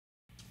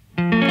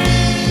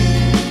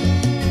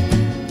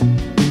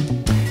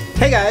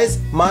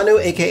guys, Manu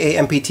aka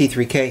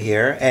MPT3K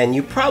here, and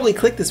you probably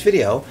clicked this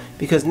video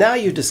because now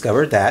you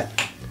discovered that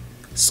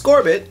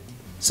Scorbit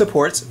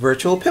supports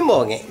virtual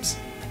pinball games.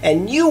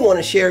 And you want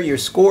to share your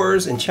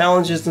scores and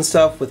challenges and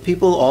stuff with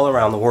people all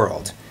around the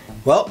world.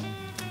 Well,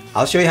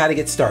 I'll show you how to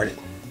get started.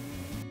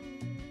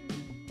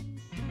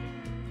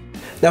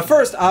 Now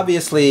first,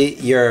 obviously,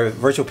 your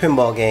virtual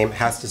pinball game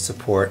has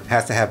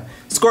to have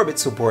Scorbit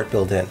support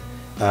built in.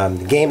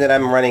 The game that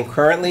I'm running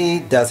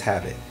currently does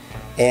have it.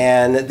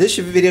 And this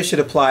video should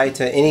apply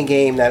to any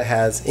game that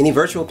has, any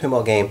virtual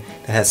pinball game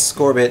that has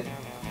Scorbit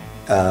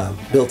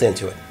built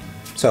into it.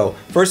 So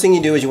first thing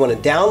you do is you want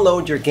to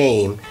download your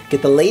game,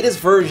 get the latest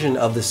version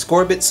of the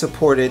Scorbit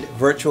supported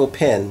virtual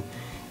pin,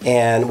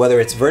 and whether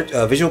it's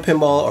Visual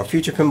Pinball or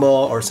Future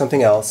Pinball or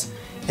something else,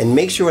 and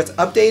make sure it's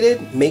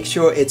updated, make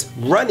sure it's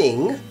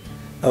running.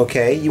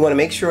 Okay, you want to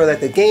make sure that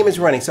the game is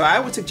running. So I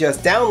would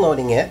suggest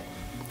downloading it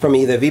from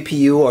either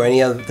VPU or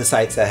any of the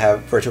sites that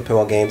have virtual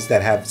pinball games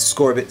that have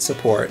Scorbit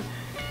support.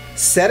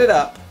 Set it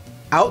up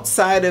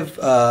outside of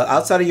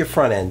your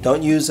front end.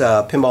 Don't use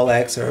Pinball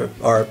X or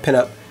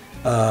Pinup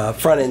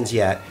front ends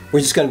yet.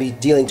 We're just going to be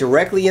dealing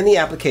directly in the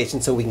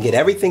application so we can get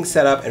everything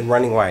set up and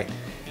running right.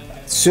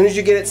 As soon as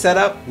you get it set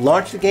up,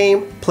 launch the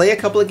game, play a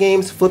couple of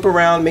games, flip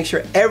around, make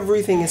sure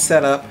everything is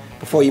set up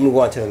before you move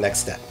on to the next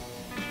step.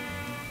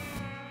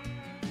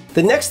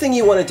 The next thing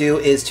you want to do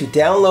is to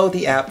download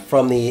the app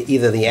from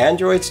either the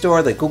Android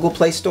store, the Google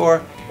Play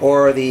Store,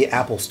 or the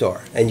Apple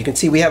Store. And you can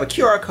see we have a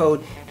QR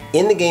code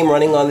in the game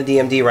running on the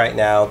DMD right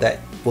now that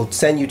will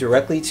send you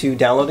directly to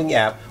downloading the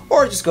app,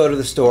 or just go to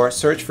the store,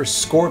 search for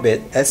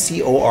Scorbit,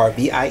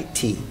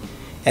 S-C-O-R-B-I-T,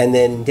 and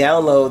then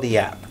download the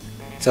app.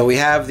 So we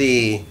have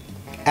the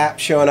app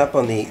showing up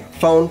on the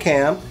phone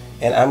cam,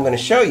 and I'm going to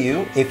show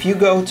you, if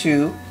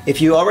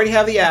you already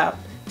have the app,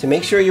 to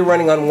make sure you're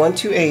running on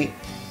 128,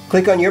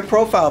 click on your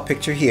profile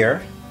picture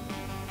here,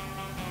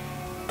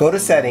 go to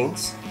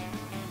settings,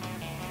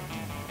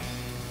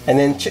 and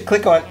then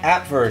click on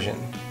app version.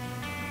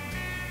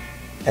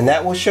 And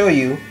that will show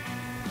you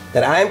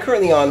that I am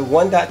currently on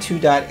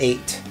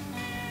 1.2.8.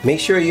 Make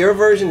sure your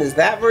version is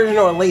that version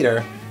or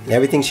later, and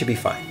everything should be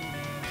fine.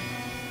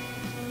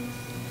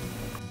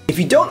 If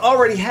you don't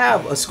already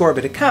have a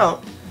Scorbit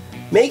account,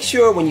 make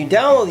sure when you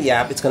download the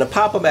app, it's going to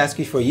pop up, ask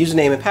you for a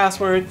username and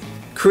password,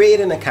 create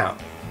an account.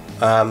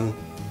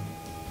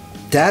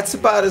 That's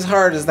about as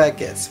hard as that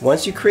gets.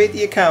 Once you create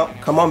the account,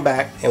 come on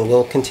back and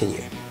we'll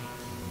continue.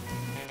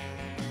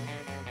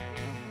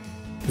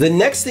 The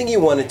next thing you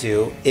want to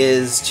do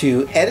is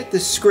to edit the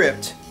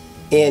script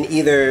in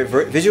either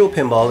Visual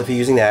Pinball if you're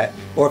using that,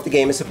 or if the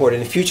game is supported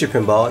in Future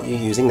Pinball, you're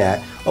using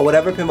that, or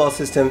whatever pinball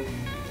system.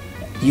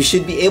 You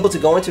should be able to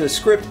go into a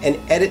script and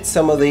edit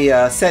some of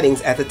the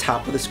settings at the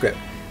top of the script.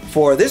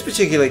 For this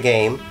particular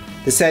game,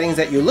 the settings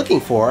that you're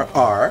looking for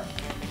are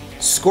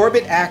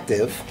Scorbit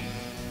active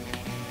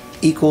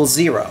equals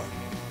 0.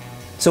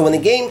 So when the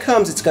game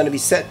comes, it's going to be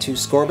set to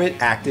Scorbit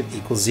active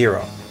equals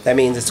 0. That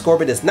means that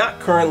Scorbit is not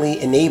currently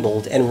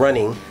enabled and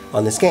running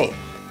on this game.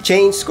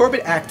 Change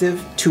Scorbit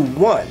active to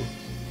 1,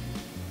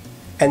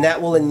 and that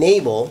will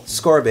enable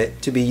Scorbit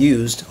to be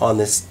used on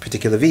this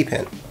particular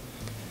VPin.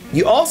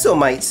 You also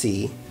might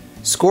see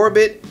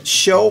Scorbit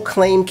show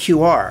claim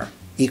QR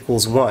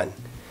equals 1.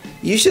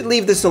 You should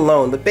leave this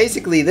alone, but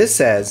basically this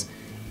says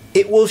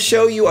it will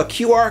show you a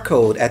QR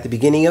code at the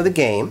beginning of the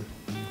game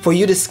for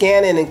you to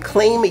scan in and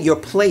claim your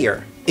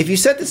player. If you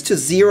set this to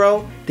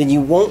 0, then you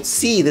won't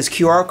see this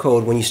QR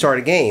code when you start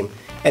a game,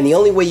 and the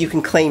only way you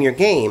can claim your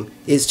game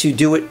is to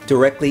do it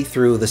directly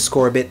through the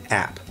Scorbit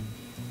app.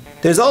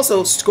 There's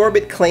also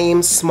Scorbit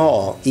claim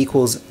small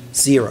equals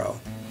 0.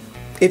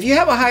 If you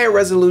have a higher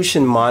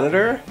resolution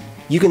monitor,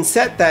 you can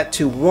set that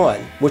to 1,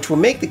 which will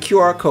make the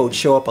QR code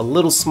show up a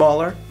little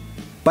smaller,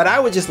 but I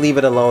would just leave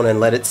it alone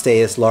and let it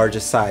stay its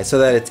largest size so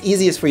that it's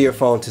easiest for your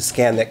phone to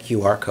scan that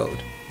QR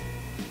code.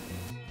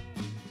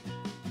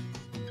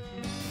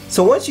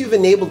 So once you've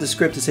enabled the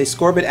script to say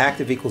Scorbit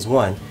active equals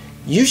 1,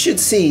 you should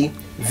see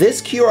this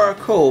QR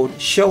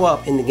code show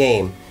up in the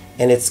game,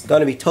 and it's going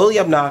to be totally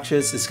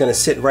obnoxious. It's going to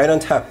sit right on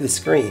top of the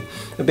screen.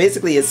 But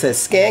basically it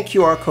says scan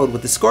QR code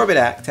with the Scorbit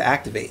app to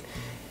activate.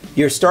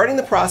 You're starting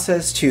the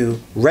process to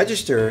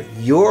register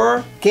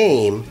your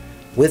game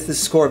with the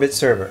Scorbit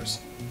servers.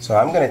 So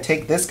I'm going to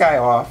take this guy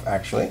off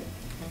actually,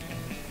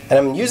 and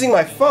I'm using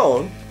my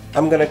phone.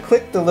 I'm going to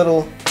click the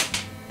little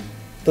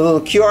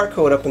QR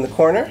code up in the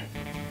corner,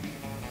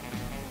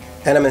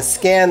 and I'm going to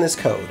scan this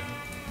code.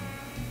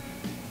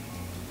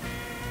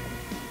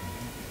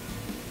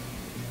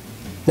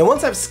 Now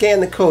once I've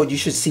scanned the code, you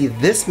should see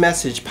this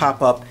message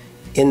pop up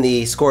in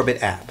the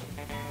Scorbit app.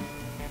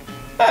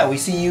 We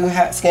see you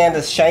scanned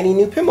a shiny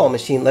new pinball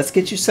machine. Let's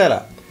get you set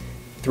up.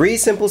 3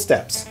 simple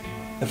steps.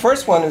 The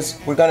first one is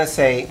we're going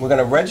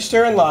to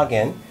register and log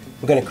in.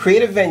 We're going to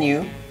create a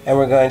venue, and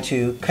we're going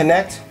to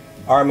connect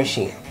our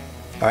machine.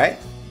 Alright?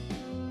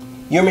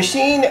 Your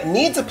machine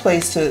needs a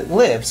place to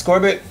live.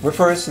 Scorbit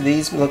refers to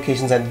these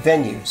locations as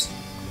venues.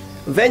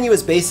 A venue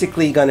is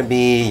basically going to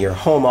be your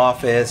home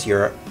office,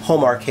 your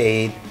home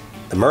arcade,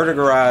 the murder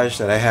garage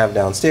that I have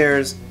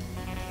downstairs.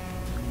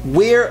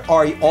 Where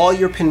are all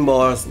your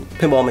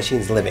pinball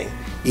machines living?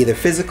 Either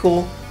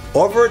physical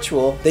or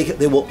virtual,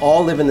 they will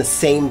all live in the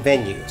same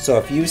venue. So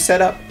if you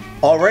set up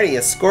already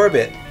a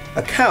Scorbit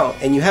account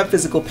and you have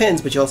physical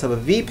pins, but you also have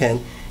a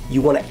VPin,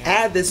 you want to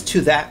add this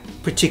to that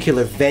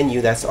particular venue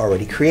that's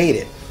already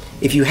created.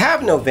 If you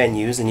have no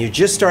venues and you're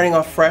just starting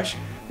off fresh,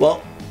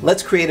 well,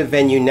 let's create a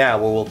venue now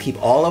where we'll keep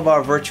all of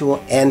our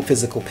virtual and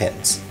physical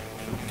pins.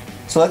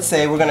 So let's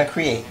say we're going to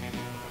create.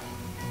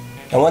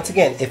 And once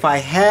again, if I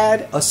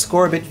had a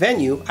Scorbit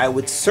venue, I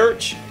would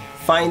search,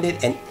 find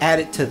it, and add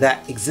it to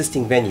that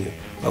existing venue.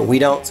 But we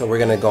don't, so we're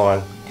going to go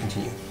on,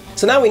 continue.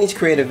 So now we need to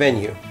create a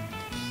venue.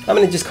 I'm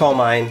going to just call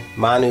mine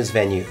Manu's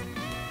Venue.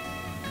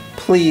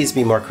 Please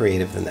be more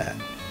creative than that.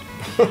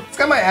 It's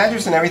got my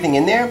address and everything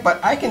in there,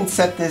 but I can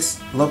set this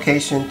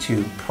location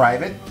to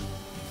private.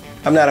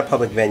 I'm not a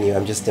public venue,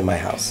 I'm just in my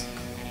house.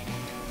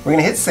 We're going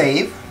to hit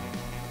save,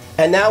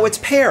 and now it's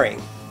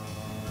pairing.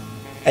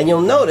 And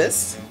you'll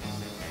notice,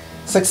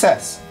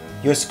 success,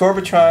 your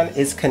Scorbitron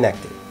is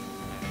connected.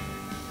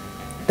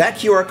 That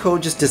QR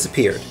code just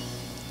disappeared.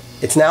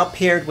 It's now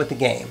paired with the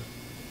game.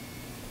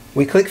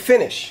 We click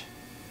finish.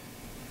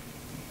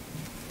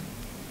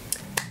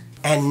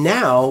 And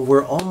now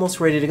we're almost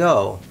ready to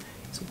go.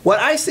 So what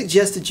I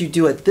suggest that you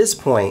do at this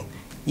point,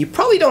 you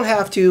probably don't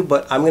have to,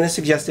 but I'm going to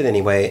suggest it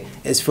anyway,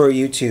 is for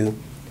you to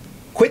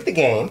quit the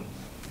game.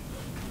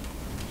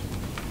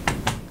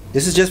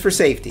 This is just for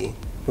safety.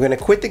 We're going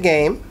to quit the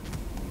game,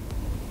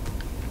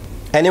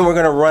 and then we're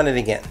going to run it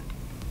again.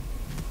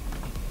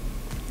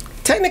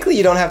 Technically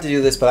you don't have to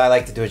do this, but I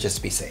like to do it just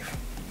to be safe.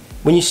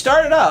 When you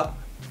start it up,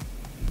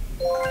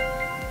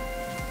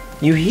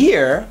 you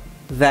hear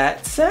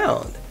that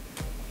sound.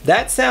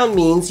 That sound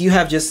means you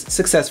have just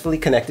successfully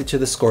connected to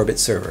the Scorbit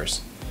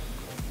servers.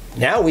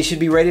 Now we should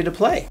be ready to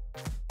play.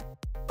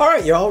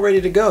 Alright, you're all ready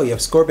to go. You have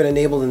Scorbit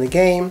enabled in the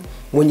game.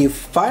 When you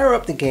fire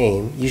up the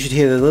game, you should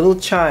hear the little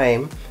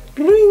chime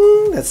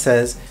that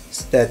says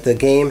that the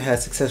game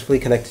has successfully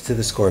connected to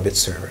the Scorbit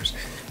servers.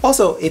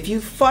 Also, if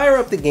you fire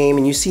up the game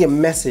and you see a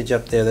message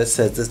up there that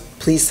says,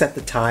 please set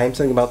the time,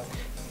 something about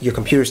your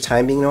computer's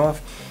time being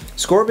off,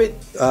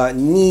 Scorbit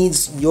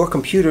needs your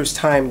computer's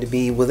time to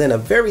be within a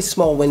very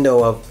small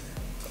window of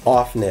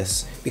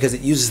offness because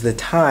it uses the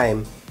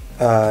time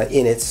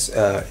in its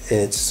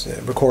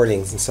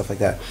recordings and stuff like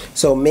that.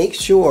 So make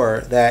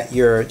sure that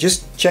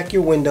just check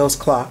your Windows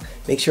clock,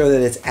 make sure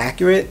that it's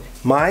accurate.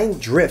 Mine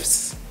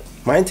drifts.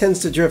 Mine tends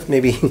to drift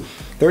maybe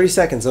 30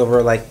 seconds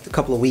over like a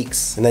couple of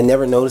weeks, and I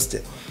never noticed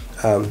it.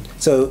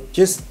 So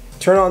just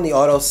turn on the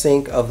auto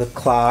sync of the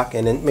clock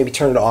and then maybe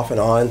turn it off and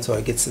on so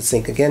it gets to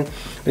sync again.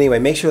 But anyway,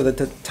 make sure that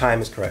the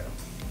time is correct.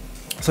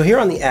 So here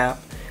on the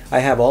app, I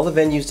have all the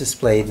venues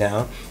displayed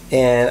now,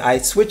 and I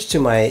switched to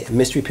my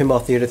Mystery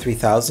Pinball Theater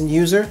 3000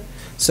 user.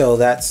 So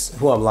that's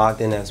who I'm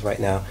logged in as right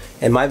now.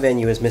 And my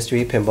venue is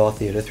Mystery Pinball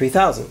Theater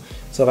 3000.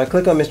 So if I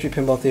click on Mystery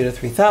Pinball Theater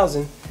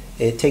 3000,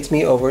 it takes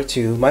me over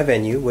to my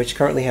venue, which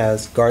currently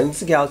has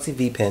Guardians of the Galaxy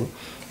VPin.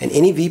 And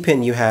any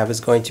VPin you have is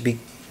going to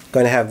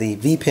have the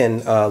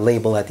VPin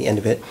label at the end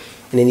of it,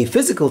 and any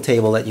physical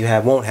table that you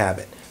have won't have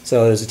it.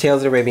 So there's a Tales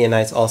of the Arabian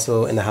Nights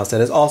also in the house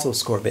that is also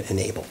Scorbit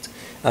enabled.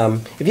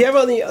 If you have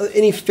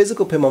any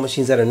physical pinball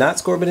machines that are not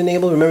Scorbit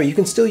enabled, remember you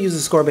can still use the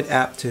Scorbit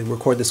app to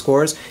record the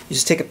scores. You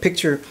just take a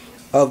picture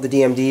of the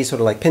DMD,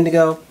 sort of like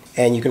Pindigo,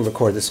 and you can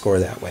record the score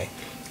that way.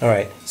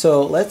 Alright,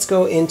 so let's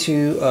go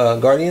into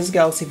Guardians of the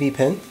Galaxy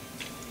VPin,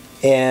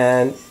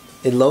 and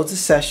it loads a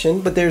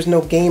session, but there's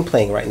no game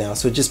playing right now,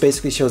 so it just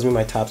basically shows me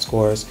my top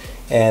scores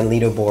and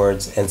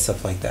leaderboards and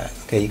stuff like that.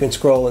 Okay, you can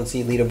scroll and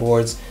see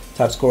leaderboards,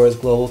 top scores,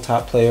 global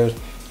top players,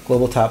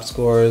 global top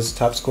scores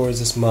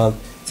this month.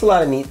 It's a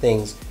lot of neat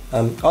things.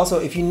 Also,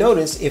 if you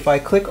notice, if I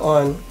click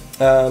on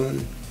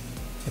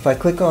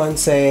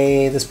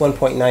say this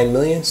 1.9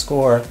 million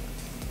score,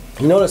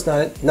 you notice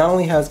it not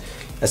only has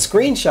a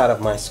screenshot of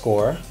my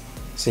score.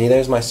 See,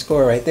 there's my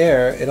score right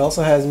there. It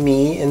also has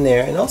me in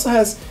there, and also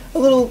has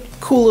a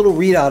cool little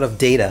readout of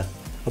data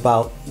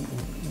about,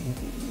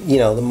 you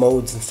know, the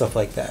modes and stuff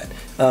like that.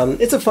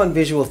 It's a fun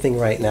visual thing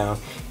right now.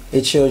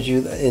 It shows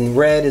you in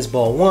red is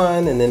ball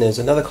 1, and then there's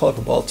another color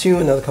for ball 2,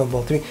 another color for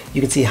ball 3.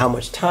 You can see how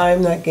much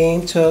time that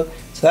game took.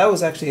 So that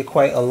was actually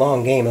quite a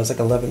long game. It was like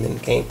an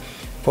 11-minute game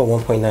for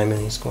a 1.9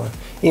 million score.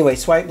 Anyway,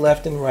 swipe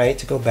left and right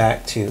to go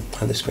back to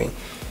on the screen.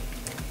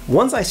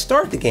 Once I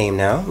start the game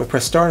now, I'm going to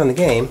press start on the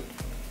game.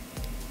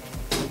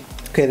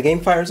 Okay, the game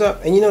fires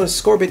up, and you notice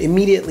Scorbit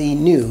immediately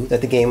knew that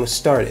the game was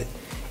started.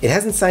 It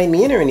hasn't signed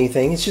me in or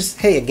anything, it's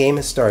just, hey, a game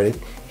has started,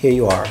 here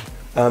you are.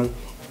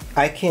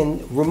 I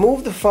can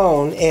remove the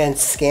phone and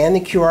scan the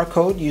QR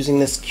code using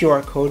this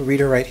QR code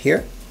reader right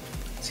here.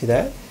 See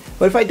that?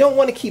 But if I don't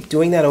want to keep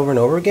doing that over and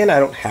over again, I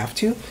don't have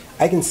to.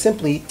 I can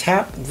simply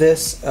tap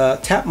this,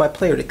 tap my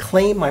player to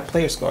claim my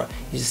player score.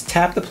 You just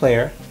tap the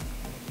player,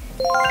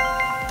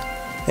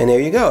 and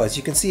there you go. As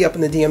you can see up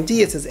in the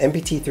DMD, it says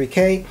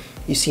MPT3K.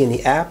 You see in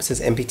the app, it says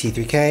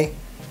MPT3K.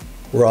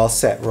 we're all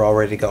set, we're all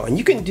ready to go. And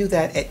you can do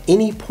that at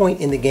any point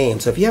in the game.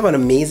 So if you have an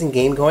amazing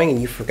game going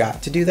and you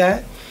forgot to do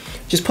that,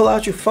 just pull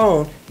out your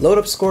phone, load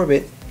up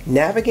Scorbit,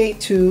 navigate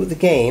to the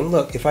game.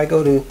 Look, if I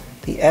go to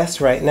the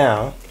S right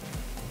now,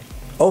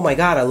 oh my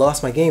God, I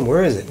lost my game,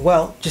 where is it?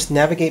 Well, just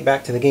navigate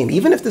back to the game.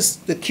 Even if the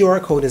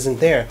QR code isn't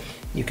there,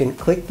 you can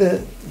click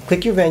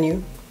your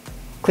venue,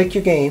 click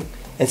your game,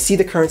 and see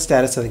the current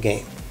status of the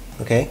game,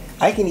 okay?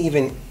 I can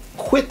even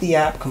quit the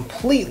app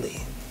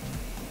completely.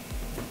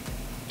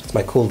 It's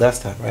my cool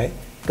desktop, right?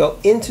 Go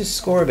into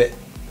Scorbit.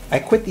 I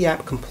quit the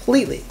app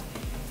completely.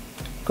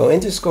 Go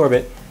into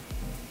Scorbit,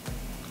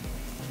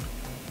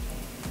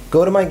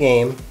 go to my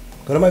game,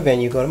 go to my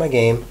venue, go to my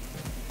game,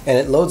 and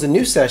it loads a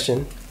new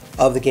session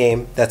of the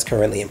game that's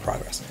currently in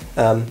progress.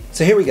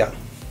 So here we go.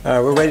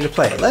 We're ready to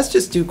play. Let's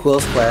just do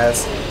Quill's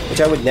class,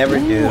 which I would never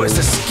do. It's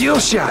a skill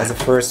shot. As a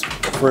first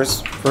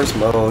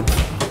mode.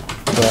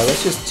 Well,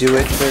 let's just do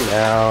it for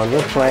now.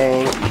 We're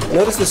playing.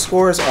 Notice the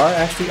scores are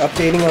actually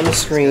updating on the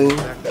screen.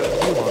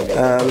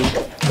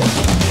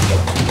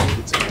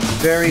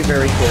 Very,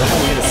 very cool. I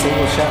haven't hit a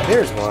single shot.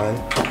 There's one.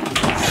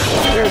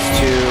 There's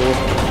two.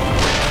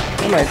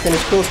 I might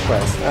finish Quill's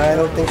quest. I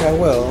don't think I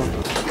will.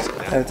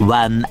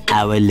 1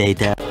 hour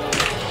later.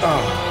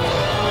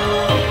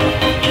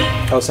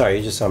 Oh, sorry,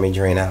 you just saw me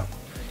drain out.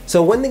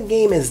 So when the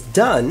game is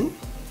done,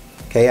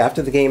 okay,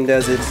 after the game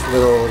does its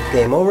little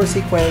game over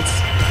sequence,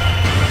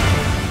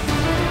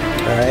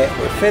 all right,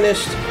 we're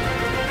finished.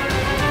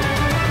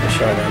 We're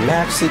showing our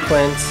match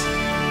sequence.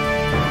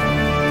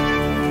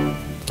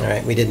 All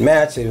right, we didn't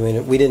match, we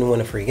didn't win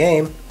a free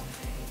game.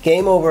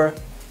 Game over.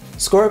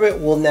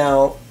 Scorbit will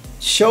now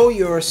show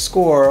your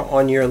score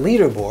on your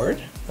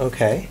leaderboard,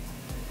 okay?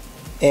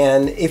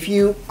 And if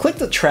you click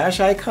the trash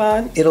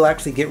icon, it'll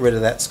actually get rid of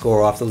that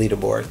score off the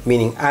leaderboard,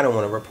 meaning I don't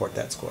want to report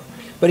that score.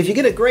 But if you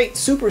get a great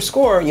super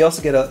score, you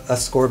also get a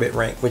Scorbit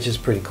rank, which is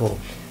pretty cool.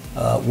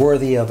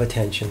 Worthy of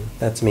attention.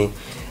 That's me.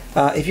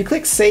 If you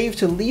click Save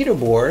to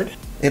Leaderboard,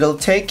 it'll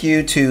take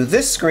you to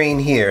this screen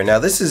here. Now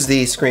this is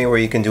the screen where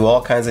you can do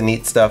all kinds of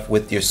neat stuff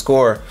with your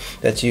score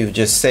that you've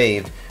just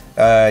saved.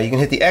 You can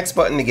hit the X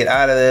button to get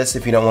out of this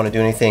if you don't want to do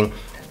anything.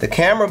 The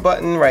camera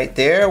button right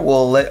there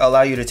will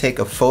allow you to take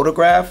a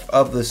photograph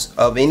of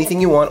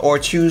anything you want, or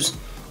choose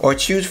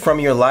from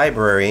your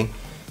library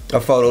a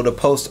photo to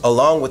post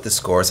along with the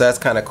score. So that's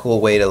kind of a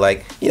cool way to,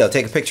 like, you know,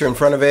 take a picture in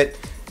front of it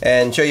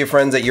and show your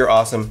friends that you're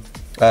awesome.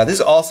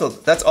 That's also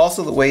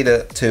the way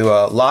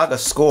to log a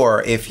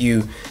score if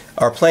you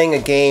are playing a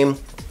game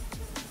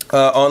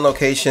on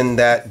location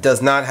that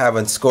does not have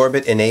a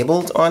Scorbit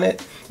enabled on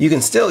it. You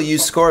can still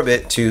use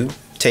Scorbit to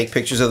take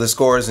pictures of the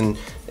scores and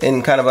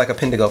in kind of like a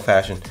Pindigo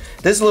fashion.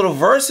 This little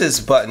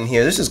versus button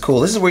here, this is cool.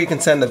 This is where you can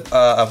send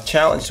a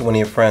challenge to one of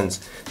your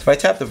friends. If I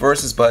tap the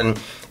versus button,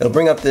 it'll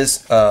bring up this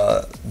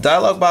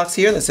dialog box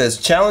here that says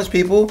challenge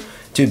people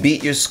to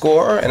beat your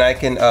score, and I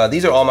can,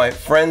 these are all my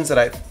friends that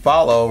I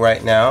follow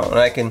right now, and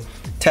I can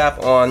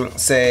tap on,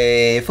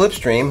 say,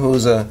 Flipstream,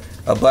 who's a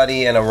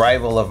buddy and a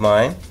rival of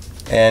mine,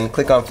 and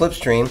click on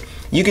Flipstream.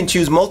 You can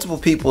choose multiple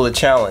people to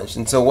challenge,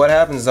 and so what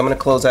happens is I'm going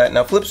to close that.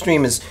 Now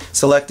Flipstream is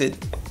selected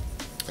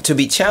to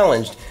be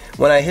challenged.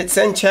 When I hit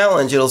send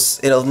challenge, it'll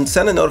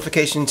send a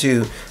notification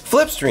to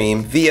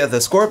Flipstream via the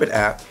Scorbit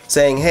app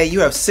saying, hey, you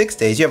have 6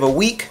 days, you have a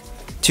week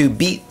to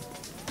beat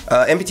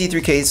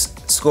MPT3K's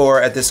score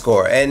at this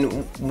score.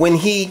 And when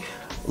he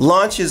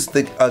launches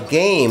a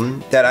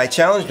game that I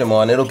challenged him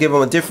on, it'll give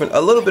him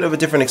a little bit of a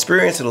different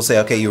experience. It'll say,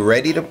 okay, you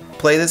ready to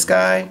play this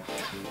guy?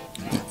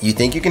 You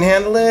think you can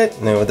handle it?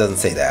 No, it doesn't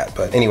say that.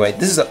 But anyway,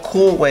 this is a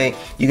cool way.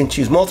 You can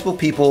choose multiple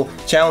people,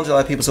 challenge a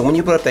lot of people. So when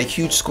you put up that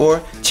huge score,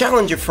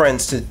 challenge your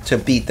friends to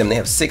beat them. They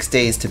have 6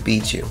 days to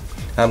beat you.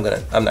 I'm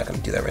not gonna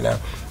do that right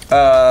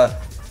now.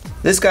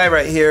 This guy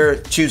right here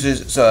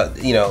chooses.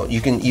 You know,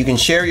 you can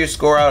share your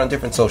score out on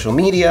different social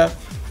media,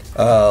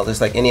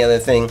 just like any other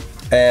thing.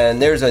 And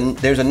there's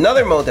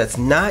another mode that's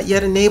not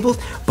yet enabled,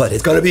 but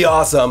it's gonna be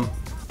awesome.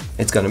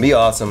 It's gonna be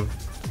awesome.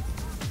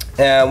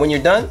 And when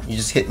you're done, you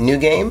just hit new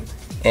game,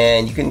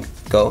 and you can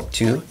go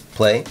to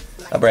play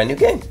a brand new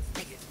game.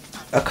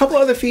 A couple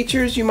other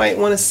features you might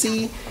want to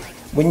see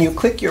when you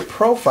click your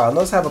profile.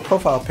 Notice I have a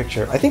profile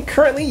picture. I think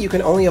currently you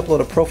can only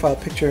upload a profile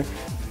picture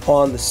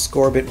on the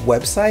Scorbit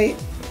website.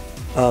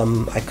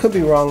 I could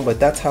be wrong, but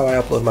that's how I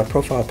upload my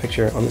profile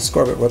picture on the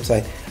Scorbit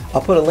website.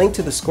 I'll put a link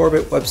to the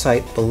Scorbit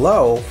website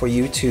below for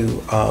you to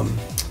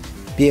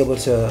be able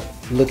to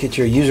look at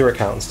your user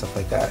account and stuff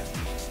like that.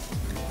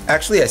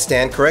 Actually, I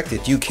stand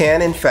corrected. You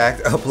can, in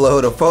fact,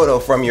 upload a photo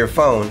from your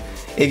phone.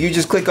 If you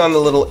just click on the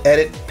little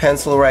edit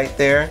pencil right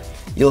there,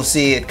 you'll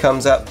see it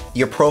comes up,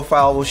 your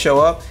profile will show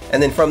up,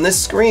 and then from this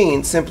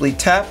screen, simply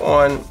tap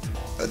on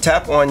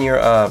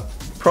your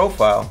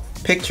profile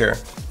picture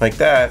like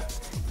that,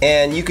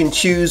 and you can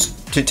choose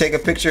to take a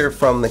picture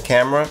from the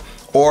camera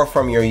or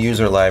from your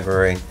user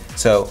library.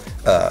 So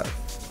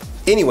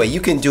anyway, you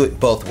can do it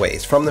both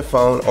ways, from the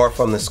phone or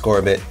from the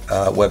Scorbit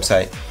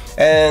website.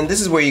 And this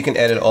is where you can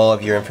edit all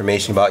of your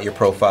information about your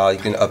profile. You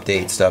can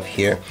update stuff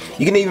here.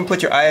 You can even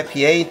put your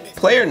IFPA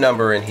player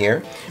number in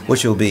here,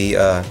 which will be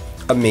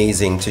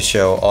amazing to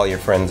show all your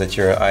friends that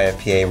you're an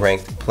IFPA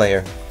ranked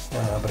player.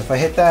 But if I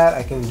hit that,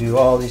 I can do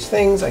all these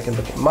things. I can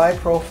look at my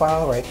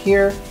profile right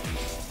here,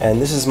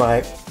 and this is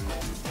my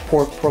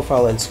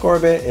profile in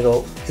Scorbit.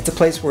 It's a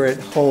place where it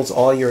holds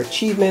all your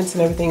achievements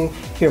and everything.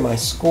 Here are my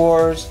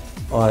scores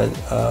on,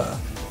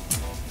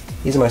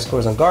 these are my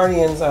scores on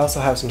Guardians. I also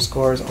have some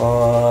scores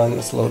on,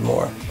 let's load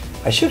more.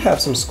 I should have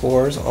some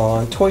scores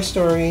on Toy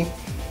Story.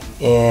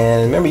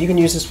 And remember, you can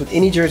use this with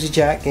any Jersey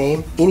Jack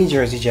game. Any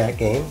Jersey Jack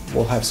game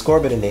will have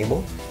Scorbit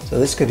enabled. So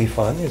this could be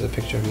fun. Here's a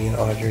picture of me and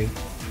Audrey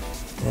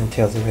and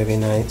Tales of Arabian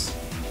Nights.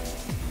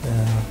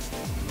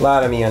 A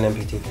lot of me on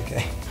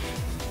MPT3K.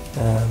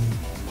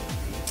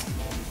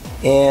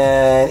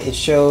 And it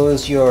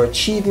shows your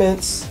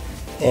achievements.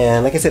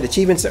 And like I said,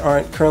 achievements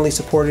aren't currently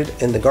supported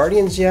in the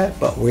Guardians yet,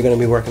 but we're going to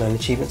be working on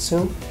achievements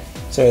soon.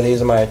 So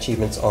these are my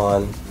achievements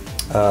on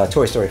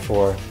Toy Story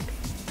 4.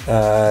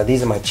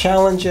 These are my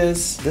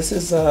challenges. This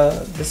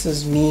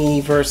is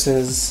me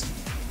versus.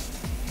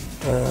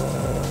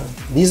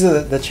 These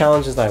are the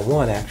challenges that I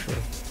won actually.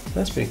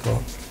 That's pretty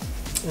cool.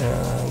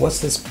 What's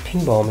this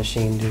pinball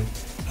machine do?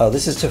 Oh,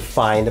 this is to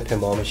find a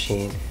pinball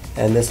machine,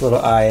 and this little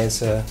eye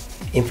is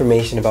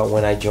information about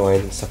when I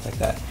joined and stuff like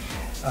that.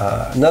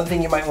 Another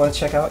thing you might want to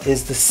check out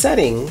is the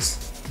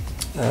settings.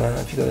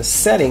 If you go to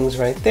settings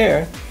right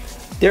there,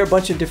 there are a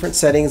bunch of different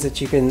settings that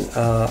you can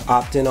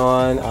opt in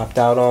on, opt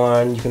out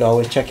on. You can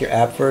always check your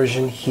app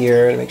version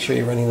here to make sure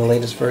you're running the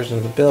latest version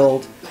of the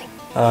build.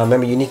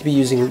 Remember, you need to be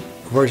using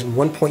version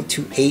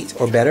 1.28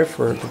 or better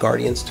for the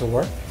Guardians to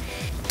work.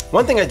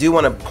 One thing I do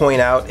want to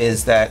point out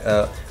is that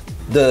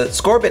the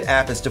Scorbit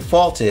app is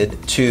defaulted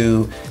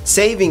to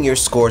saving your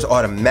scores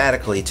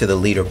automatically to the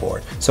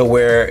leaderboard. So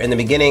where in the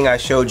beginning I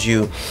showed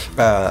you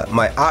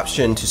my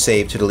option to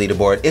save to the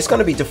leaderboard, it's going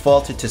to be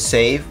defaulted to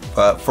save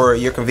for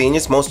your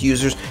convenience. Most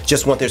users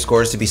just want their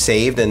scores to be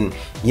saved and,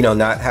 you know,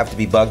 not have to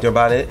be bugged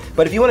about it.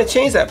 But if you want to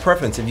change that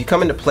preference, if you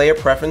come into player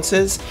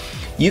preferences,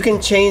 you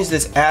can change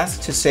this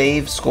ask to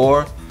save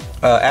score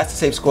to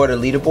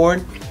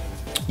leaderboard.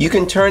 You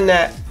can turn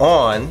that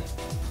on.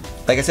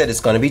 Like I said, it's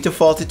going to be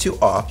defaulted to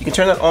off. You can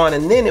turn that on,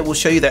 and then it will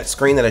show you that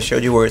screen that I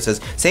showed you where it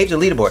says save to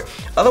leaderboard.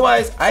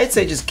 Otherwise, I'd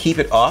say just keep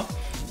it off.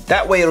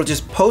 That way it'll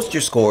just post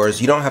your scores.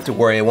 You don't have to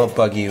worry. It won't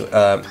bug you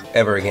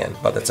ever again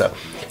about that stuff.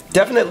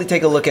 Definitely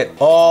take a look at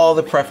all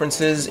the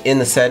preferences in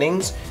the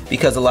settings,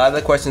 because a lot of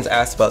the questions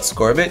asked about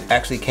Scorbit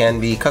actually can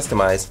be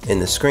customized in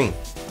the screen.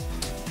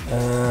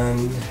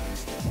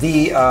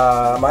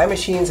 My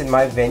machines and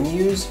my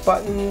venues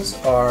buttons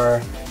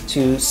are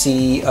to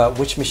see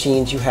which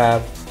machines you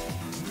have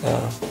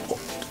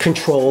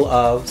control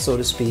of, so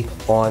to speak,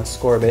 on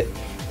Scorbit.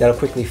 That'll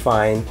quickly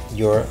find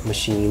your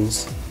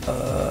machines.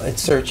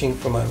 It's searching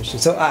for my machine.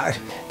 So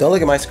don't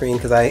look at my screen,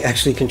 because I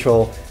actually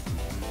control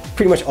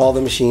pretty much all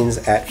the machines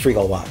at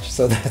Freegal Watch.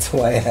 So that's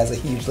why it has a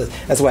huge list.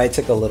 That's why it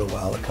took a little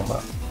while to come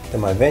up.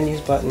 Then my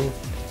venues button,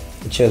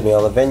 it shows me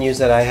all the venues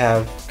that I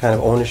have kind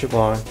of ownership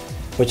on,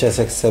 which, as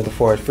I said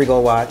before, is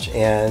Freegal Watch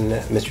and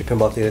Mystery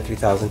Pinball Theater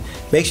 3000.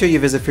 Make sure you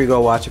visit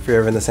Freegal Watch if you're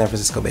ever in the San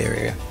Francisco Bay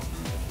Area.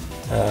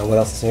 What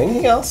else is there?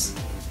 Anything else?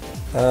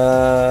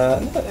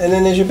 And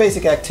then there's your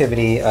basic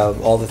activity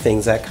of all the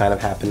things that kind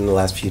of happened in the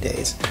last few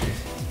days.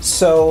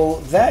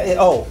 So that is,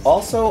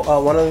 also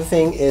one other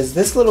thing is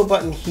this little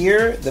button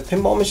here, the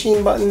pinball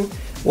machine button,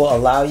 will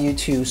allow you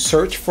to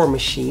search for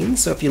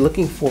machines. So if you're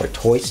looking for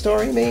Toy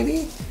Story,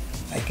 maybe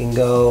I can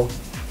go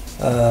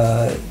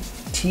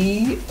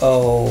TOY,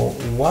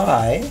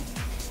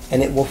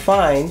 and it will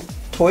find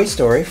Toy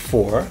Story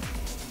 4.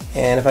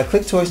 And if I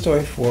click Toy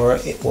Story 4,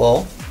 it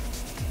will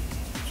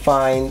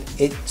find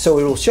it, so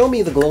it will show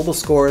me the global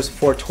scores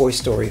for Toy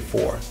Story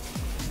 4.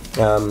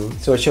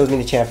 So it shows me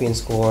the champion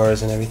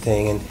scores and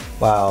everything, and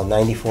wow,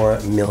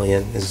 94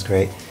 million. This is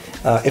great.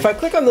 If I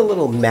click on the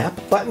little map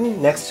button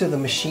next to the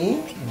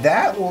machine,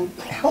 that will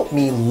help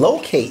me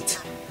locate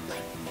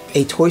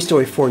a Toy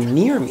Story 4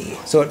 near me.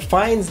 So it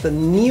finds the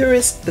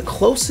nearest, the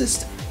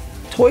closest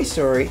Toy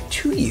Story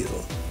to you.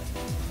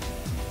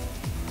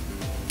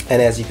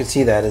 And as you can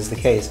see, that is the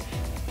case.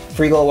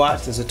 Freegal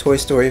Watch, there's a Toy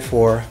Story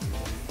 4.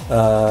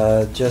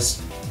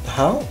 Just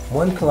how?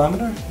 1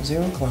 kilometer?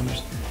 0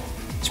 kilometers?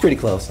 It's pretty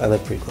close. I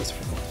live pretty close to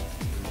Freegal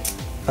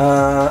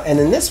Watch. And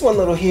then this one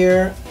little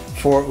here,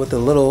 with the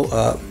little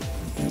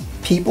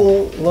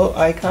people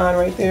icon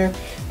right there,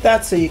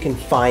 that's so you can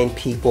find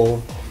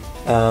people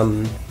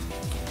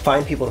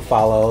to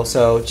follow.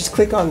 So just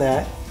click on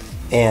that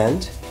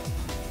and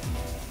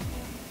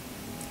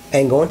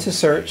go into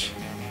search,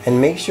 and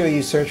make sure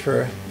you search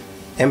for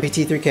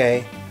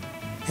MPT3K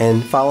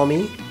and follow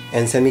me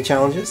and send me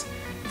challenges.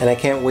 And I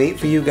can't wait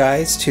for you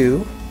guys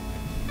to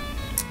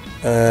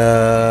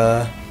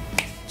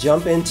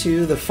jump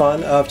into the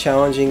fun of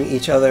challenging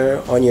each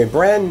other on your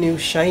brand new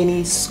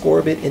shiny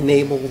Scorbit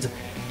enabled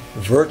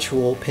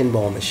virtual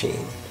pinball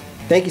machine.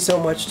 Thank you so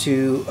much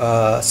to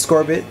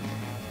Scorbit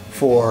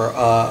for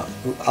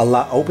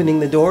opening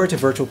the door to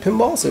virtual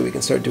pinball so we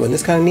can start doing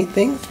this kind of neat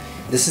thing.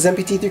 This is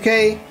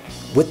MPT3K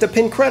with the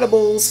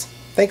Pincredibles.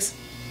 Thanks.